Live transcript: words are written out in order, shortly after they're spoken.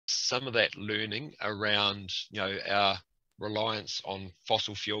some of that learning around, our reliance on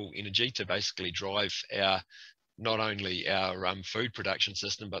fossil fuel energy to basically drive not only our food production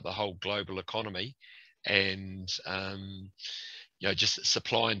system, but the whole global economy, and just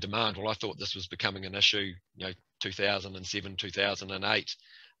supply and demand. Well, I thought this was becoming an issue, 2007, 2008,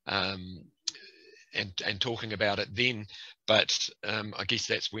 and talking about it then. But I guess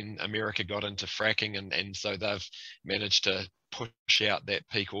that's when America got into fracking, and so they've managed to push out that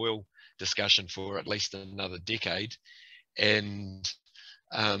peak oil discussion for at least another decade. And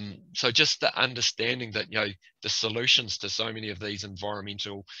so just the understanding that, the solutions to so many of these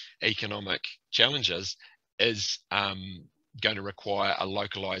environmental, economic challenges is going to require a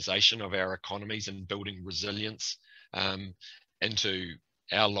localization of our economies and building resilience into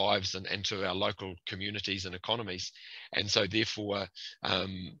our lives and into our local communities and economies. And so therefore,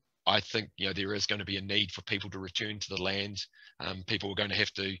 I think, there is going to be a need for people to return to the land. People are going to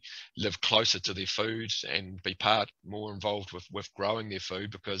have to live closer to their food and be more involved with growing their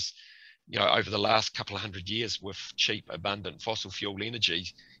food, because, over the last couple of 100 years with cheap, abundant fossil fuel energy,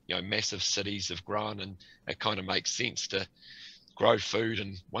 massive cities have grown, and it kind of makes sense to grow food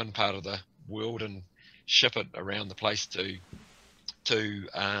in one part of the world and ship it around the place to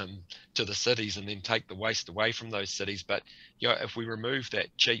the cities, and then take the waste away from those cities. But if we remove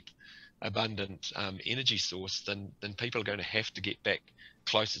that cheap, abundant energy source, then people are going to have to get back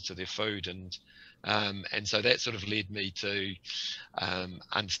closer to their food, and so that sort of led me to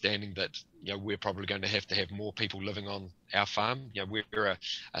understanding that we're probably going to have more people living on our farm. We're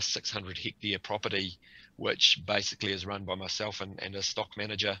a 600 hectare property, which basically is run by myself and a stock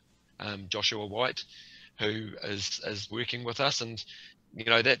manager, Joshua White, who is working with us. And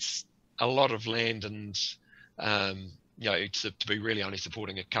that's a lot of land, and to be really only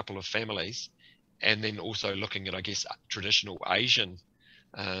supporting a couple of families. And then also looking at, I guess, traditional Asian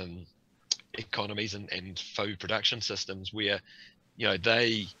economies and food production systems, where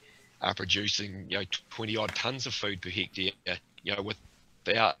they are producing 20 odd tons of food per hectare,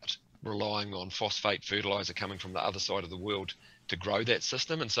 without relying on phosphate fertilizer coming from the other side of the world to grow that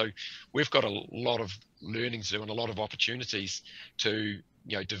system. And so we've got a lot of learning to do and a lot of opportunities to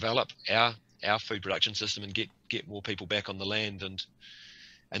develop our food production system and get more people back on the land.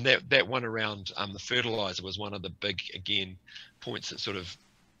 And that one around the fertilizer was one of the big, again, points that sort of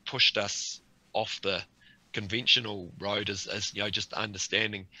pushed us off the conventional road, as just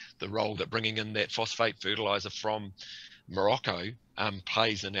understanding the role that bringing in that phosphate fertilizer from Morocco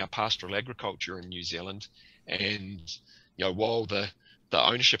plays in our pastoral agriculture in New Zealand. And while the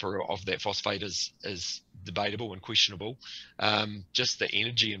ownership of that phosphate is debatable and questionable, just the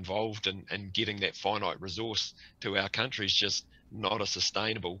energy involved in getting that finite resource to our country is just not a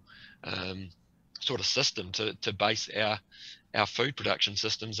sustainable sort of system to base our food production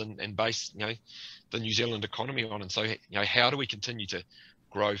systems and base the New Zealand economy on. And so how do we continue to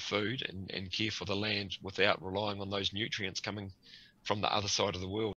grow food and care for the land without relying on those nutrients coming from the other side of the world?